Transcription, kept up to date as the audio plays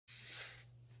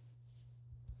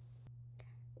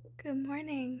Good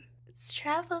morning. It's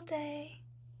travel day.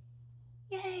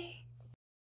 Yay!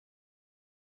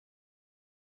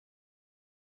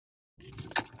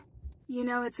 You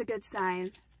know it's a good sign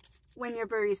when your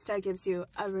barista gives you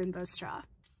a rainbow straw.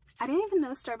 I didn't even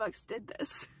know Starbucks did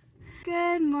this.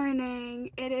 Good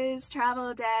morning. It is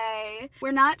travel day.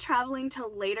 We're not traveling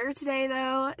till later today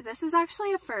though. This is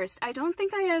actually a first. I don't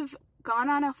think I have gone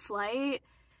on a flight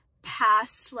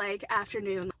past like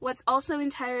afternoon. What's also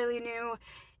entirely new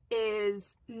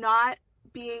is not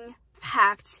being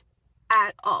packed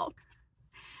at all.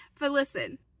 But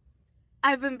listen,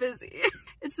 I've been busy.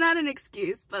 It's not an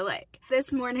excuse, but like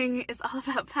this morning is all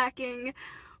about packing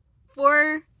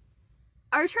for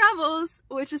our travels,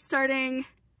 which is starting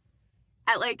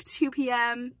at like 2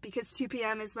 p.m. because 2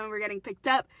 p.m. is when we're getting picked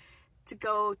up to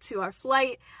go to our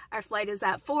flight. Our flight is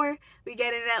at 4. We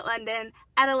get in at London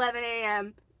at 11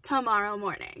 a.m. tomorrow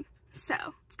morning. So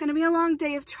it's gonna be a long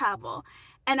day of travel.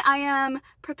 And I am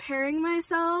preparing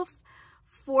myself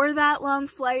for that long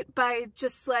flight by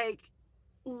just like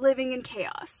living in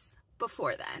chaos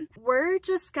before then. We're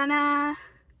gonna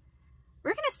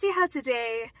see how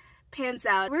today pans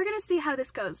out. We're gonna see how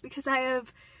this goes because I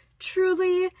have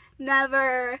truly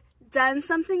never done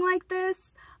something like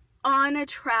this on a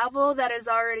travel that is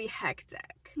already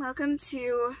hectic. Welcome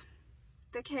to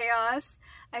the chaos.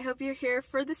 I hope you're here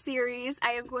for the series.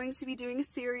 I am going to be doing a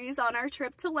series on our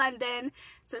trip to London,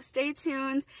 so stay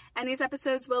tuned, and these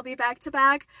episodes will be back to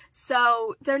back,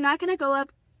 so they're not gonna go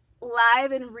up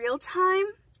live in real time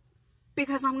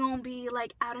because I'm gonna be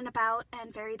like out and about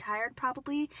and very tired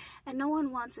probably, and no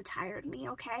one wants a tired me,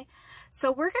 okay?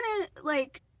 So we're gonna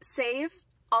like save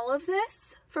all of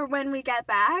this for when we get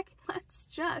back. Let's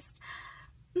just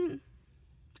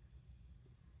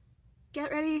get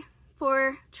ready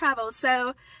for travel.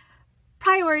 So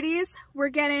priorities, we're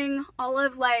getting all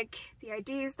of like the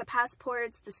IDs, the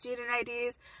passports, the student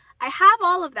IDs. I have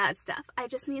all of that stuff. I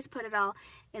just need to put it all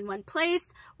in one place.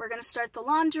 We're gonna start the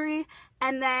laundry,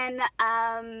 and then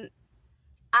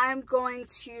I'm going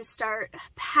to start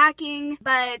packing,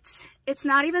 but it's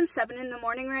not even 7 in the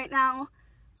morning right now,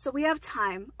 so we have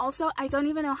time. Also, I don't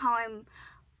even know how I'm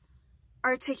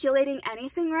articulating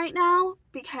anything right now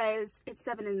because it's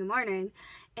 7 in the morning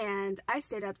and I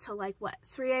stayed up till like what,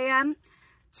 3 a.m.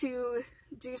 to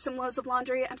do some loads of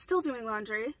laundry. I'm still doing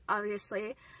laundry,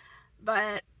 obviously,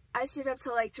 but I stayed up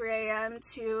till like 3 a.m.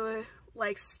 to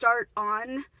like start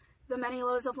on the many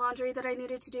loads of laundry that I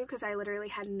needed to do because I literally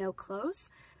had no clothes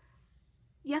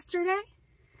yesterday.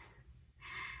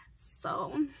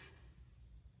 So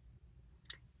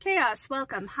chaos,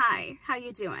 welcome. Hi, how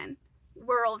you doing?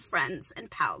 We're old friends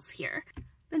and pals here.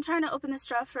 Been trying to open this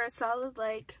straw for a solid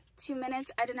like 2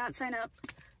 minutes. I did not sign up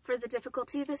for the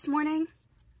difficulty this morning.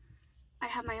 I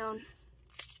have my own.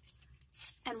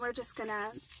 And we're just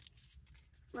gonna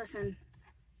listen.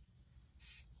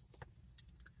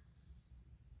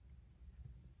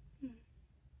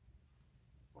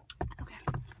 Okay.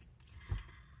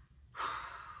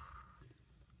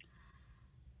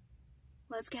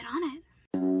 Let's get on it.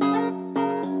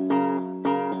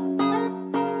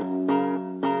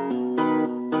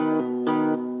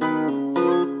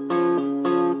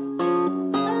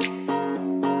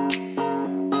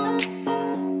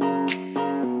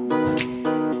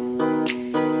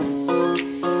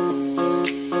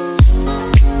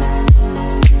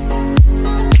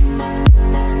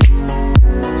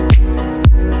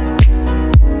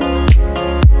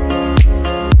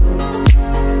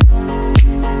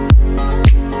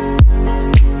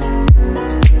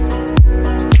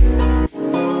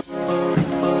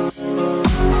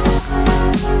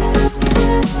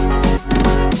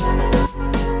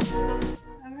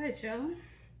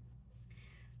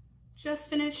 Just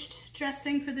finished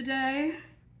dressing for the day.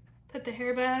 Put the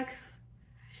hair back.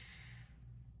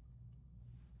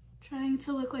 Trying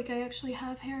to look like I actually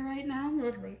have hair right now.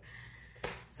 Lovely.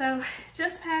 So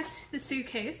just packed the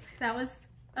suitcase. That was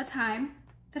a time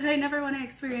that I never want to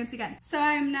experience again. So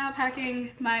I'm now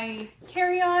packing my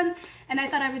carry-on, and I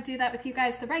thought I would do that with you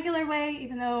guys the regular way,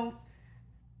 even though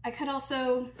I could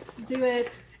also do it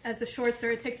as a shorts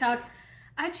or a TikTok.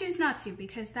 I choose not to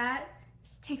because that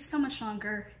takes so much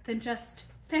longer than just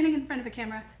standing in front of a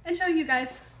camera and showing you guys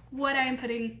what I am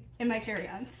putting in my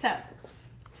carry-on. So,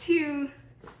 to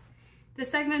the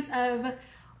segments of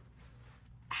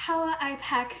how I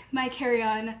pack my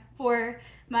carry-on for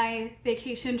my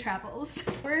vacation travels.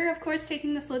 We're of course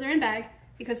taking the Slytherin bag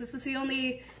because this is the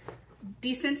only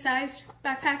decent sized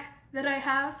backpack that I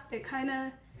have. It kind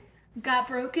of got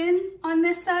broken on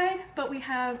this side, but we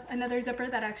have another zipper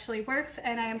that actually works,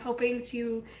 and I am hoping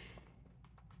to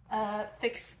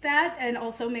fix that, and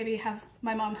also maybe have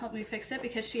my mom help me fix it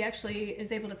because she actually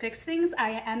is able to fix things.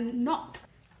 I am not.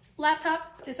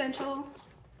 Laptop, essential,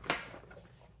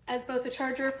 as both a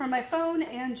charger for my phone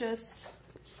and just,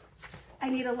 I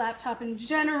need a laptop in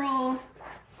general.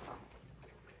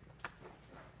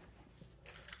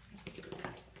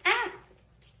 Ah!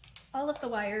 All of the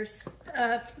wires,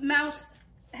 mouse,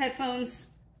 headphones,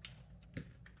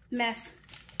 mess.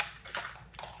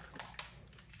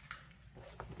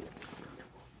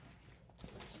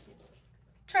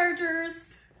 Chargers,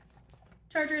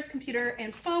 computer,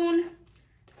 and phone.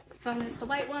 Phone is the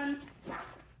white one.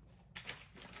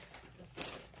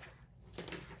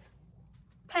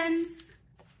 Pens.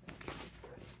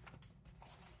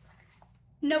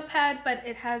 Notepad, but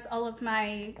it has all of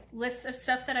my lists of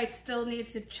stuff that I still need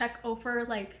to check over,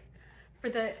 like for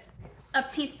the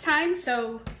upteenth time,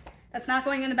 so that's not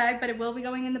going in the bag, but it will be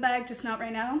going in the bag, just not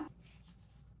right now.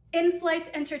 In-flight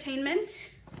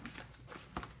entertainment.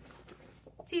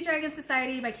 Sea Dragon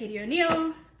Society by Katie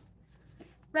O'Neill,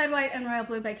 Red, White, and Royal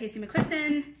Blue by Casey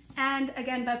McQuiston, and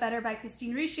Again But Better by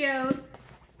Christine Riccio.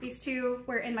 These two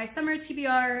were in my summer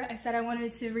TBR. I said I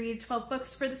wanted to read 12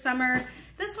 books for the summer.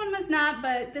 This one was not,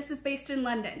 but this is based in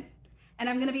London, and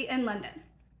I'm gonna be in London.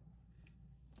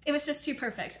 It was just too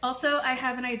perfect. Also, I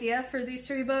have an idea for these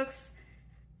 3 books.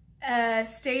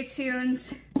 Stay tuned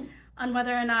on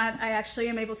whether or not I actually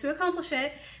am able to accomplish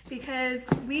it, because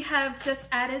we have just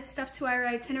added stuff to our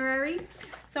itinerary,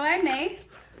 so I may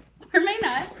or may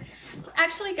not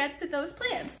actually get to those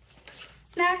plans.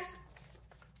 Snacks,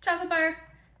 chocolate bar,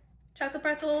 chocolate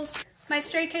pretzels, my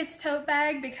Stray Kids tote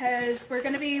bag because we're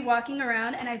gonna be walking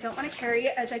around and I don't want to carry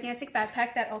a gigantic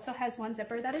backpack that also has one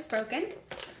zipper that is broken,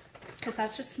 because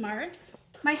that's just smart.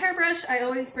 My hairbrush, I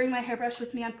always bring my hairbrush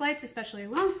with me on flights, especially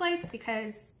long flights,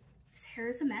 because this hair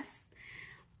is a mess.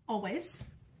 Always.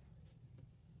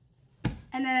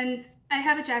 And then I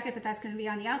have a jacket, but that's going to be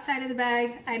on the outside of the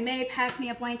bag. I may pack me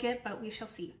a blanket, but we shall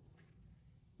see.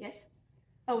 Yes?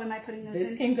 Oh, am I putting those in?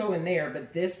 This can go in there,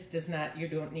 but this does not, you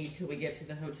don't need till we get to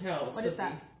the hotel. What is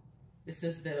that? This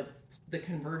is the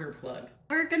converter plug.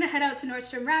 We're going to head out to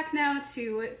Nordstrom Rack now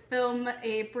to film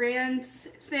a brand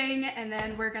thing, and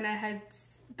then we're going to head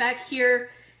back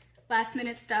here, last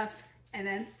minute stuff, and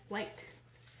then flight.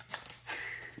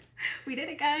 We did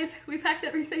it, guys. We packed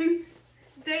everything.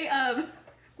 Day of.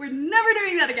 We're never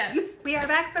doing that again. We are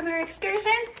back from our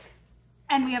excursion,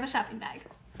 and we have a shopping bag.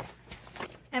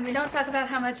 And we don't talk about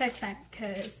how much I spent,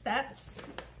 because that's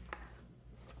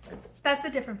a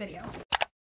different video.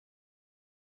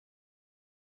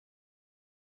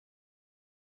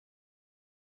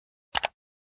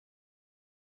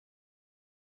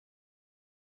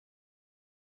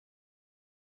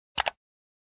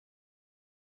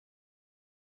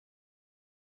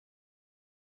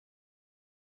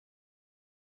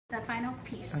 The final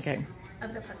piece of the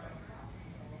puzzle.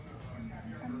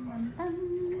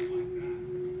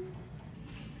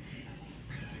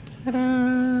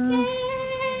 Yay!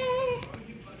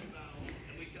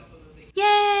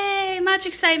 Yay! Much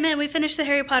excitement. We finished the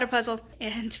Harry Potter puzzle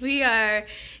and we are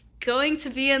going to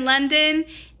be in London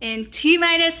in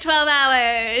T-minus 12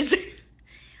 hours.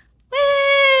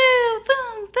 Woo!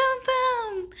 Boom, boom,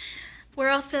 boom. We're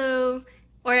also,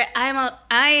 or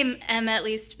I am at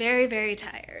least very, very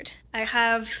tired. I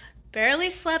have barely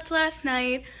slept last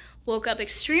night, woke up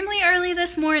extremely early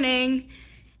this morning,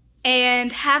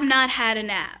 and have not had a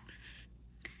nap.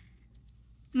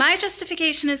 My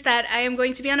justification is that I am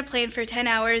going to be on a plane for 10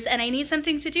 hours and I need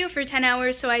something to do for 10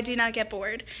 hours so I do not get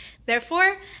bored.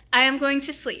 Therefore, I am going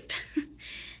to sleep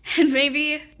and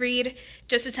maybe read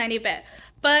just a tiny bit.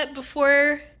 But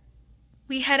before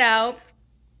we head out,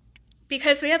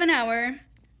 because we have an hour,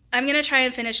 I'm gonna try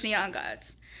and finish Neon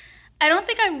Gods. I don't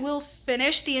think I will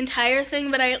finish the entire thing,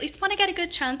 but I at least want to get a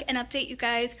good chunk and update you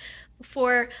guys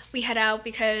before we head out,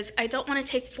 because I don't want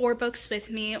to take 4 books with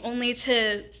me only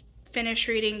to finish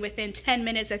reading within 10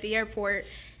 minutes at the airport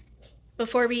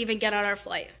before we even get on our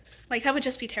flight. Like, that would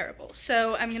just be terrible.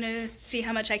 So I'm gonna see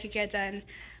how much I could get done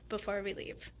before we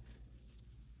leave.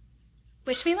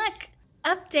 Wish me luck.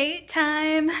 Update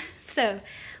time. So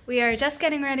we are just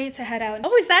getting ready to head out.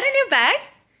 Oh, is that a new bag?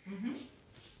 Mm-hmm.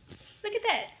 Look at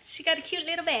that. She got a cute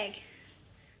little bag.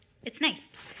 It's nice.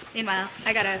 Meanwhile,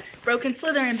 I got a broken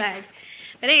Slytherin bag.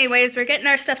 But anyways, we're getting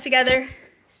our stuff together.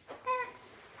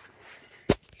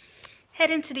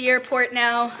 Heading to the airport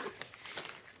now.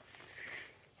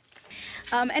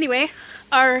 Anyway,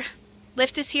 our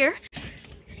lift is here.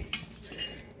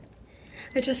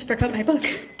 I just forgot my book.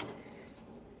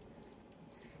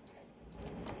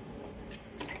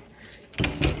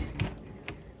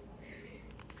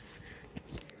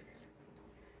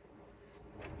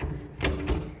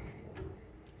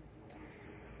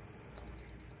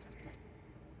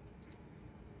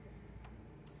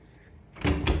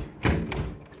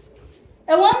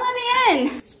 It won't let me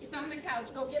in. She's on the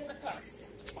couch. Go get the cup.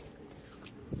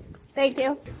 Thank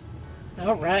you.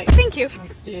 All right. Thank you.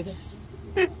 Let's do this.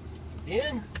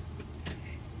 In.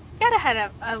 Gotta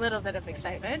have a little bit of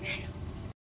excitement.